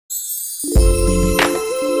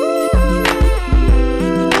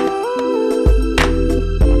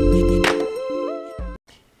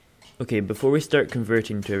Okay, before we start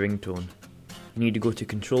converting to a ringtone, you need to go to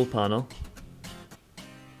Control Panel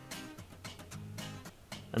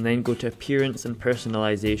and then go to Appearance and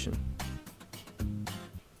Personalization.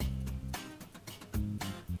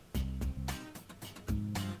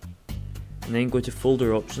 And then go to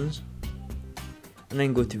Folder Options and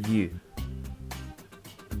then go to View.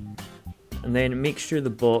 And then make sure the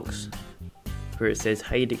box where it says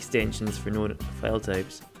Hide Extensions for Known File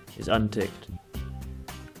Types is unticked.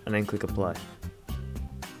 And then click Apply.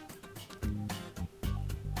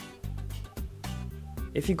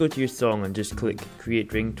 If you go to your song and just click Create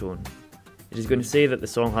Ringtone, it is going to say that the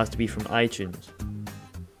song has to be from iTunes.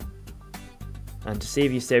 And to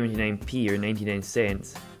save you 79p or 99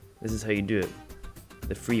 cents, this is how you do it,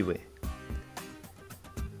 the free way.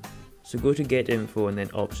 So go to Get Info and then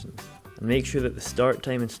Options, and make sure that the start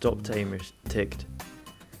time and stop time are ticked.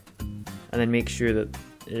 And then make sure that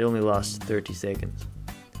it only lasts 30 seconds.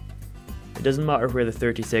 It doesn't matter where the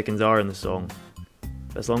 30 seconds are in the song,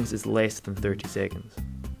 as long as it's less than 30 seconds.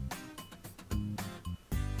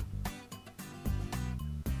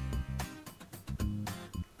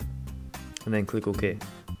 And then click OK.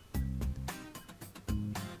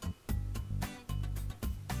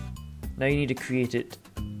 Now you need to create it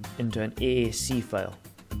into an AAC file.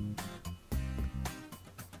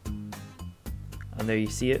 And there you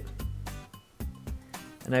see it.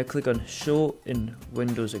 And now click on Show in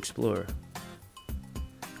Windows Explorer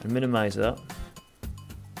and minimize that.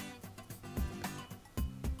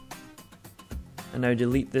 And now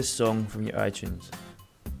delete this song from your iTunes.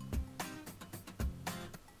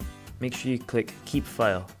 Make sure you click Keep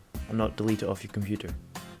File and not delete it off your computer.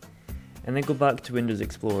 And then go back to Windows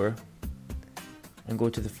Explorer and go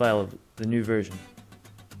to the file of the new version.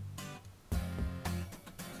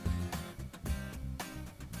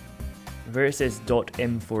 Where it says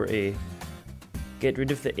 .m4a, get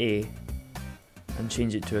rid of the A and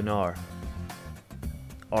change it to an R.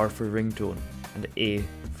 R for ringtone and A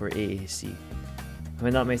for AAC. And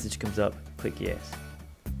when that message comes up, click Yes.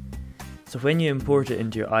 So when you import it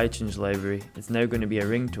into your iTunes library, it's now going to be a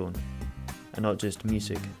ringtone and not just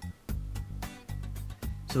music.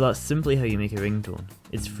 So that's simply how you make a ringtone.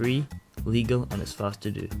 It's free, legal, and it's fast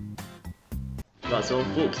to do. That's all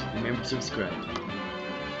folks, remember to subscribe.